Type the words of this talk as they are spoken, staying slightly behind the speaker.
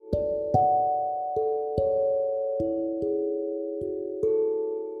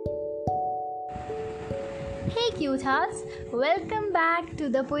cute hearts. Welcome back to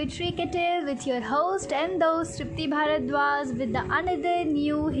the Poetry Kettle with your host and host Tripti Bharadwaj with the another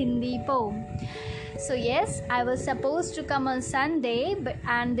new Hindi poem. So yes, I was supposed to come on Sunday,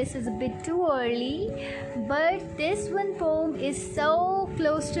 and this is a bit too early, but this one poem is so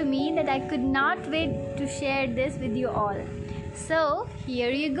close to me that I could not wait to share this with you all. So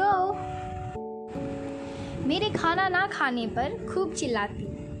here you go. मेरे खाना ना खाने पर खूब चिल्लाती,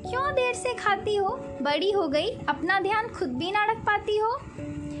 क्यों देर से खाती हो, बड़ी हो गई, अपना ध्यान खुद भी ना रख पाती हो।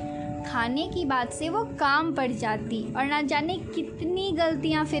 खाने की बात से वो काम पड़ जाती और ना जाने कितनी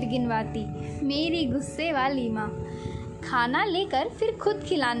गलतियां फिर गिनवाती, मेरी गुस्से वाली माँ। खाना लेकर फिर खुद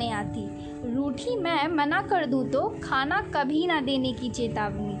खिलाने आती, रूठी मैं मना कर दूँ तो खाना कभी ना देने की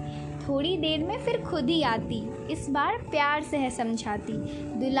चेतावनी। थोड़ी देर में फिर खुद ही आती, इस बार प्यार से है समझाती,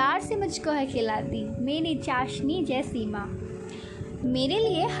 दुलार से मुझको है खिलाती, मेरी चाशनी जैसी माँ। मेरे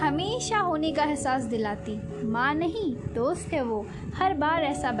लिए हमेशा होने का एहसास दिलाती, माँ नहीं दोस्त है वो, हर बार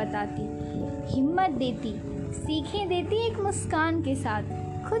ऐसा बताती। हिम्मत देती, सीखें देती एक मुस्कान के साथ,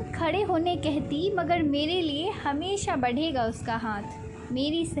 खुद खड़े होने कहती मगर मेरे लिए हमेशा बढ़ेगा उसका हाथ,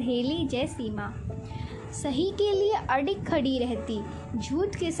 मेरी सहेली जैसी माँ। सही के लिए अडिग खड़ी रहती,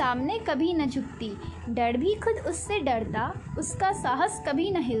 झूठ के सामने कभी न झुकती, डर भी खुद उससे डरता, उसका साहस कभी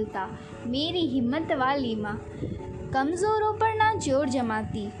न हिलता, मेरी हिम्मत वाली माँ। कमज़ोरों पर ना जोर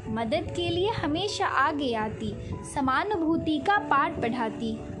जमाती, मदद के लिए हमेशा आगे आती, समानुभूति का पाठ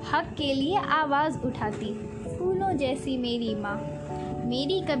पढ़ाती, हक के लिए आवाज़ उठाती, फूलों जैसी मेरी माँ।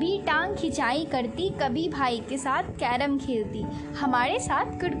 मेरी कभी टांग खिंचाई करती, कभी भाई के साथ कैरम खेलती, हमारे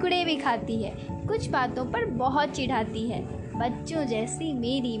साथ कुरकुरे भी खाती है, कुछ बातों पर बहुत चिढ़ाती है, बच्चों जैसी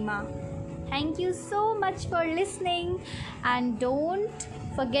मेरी माँ। Thank you so much for listening and don't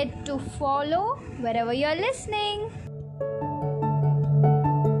forget to follow wherever you're listening.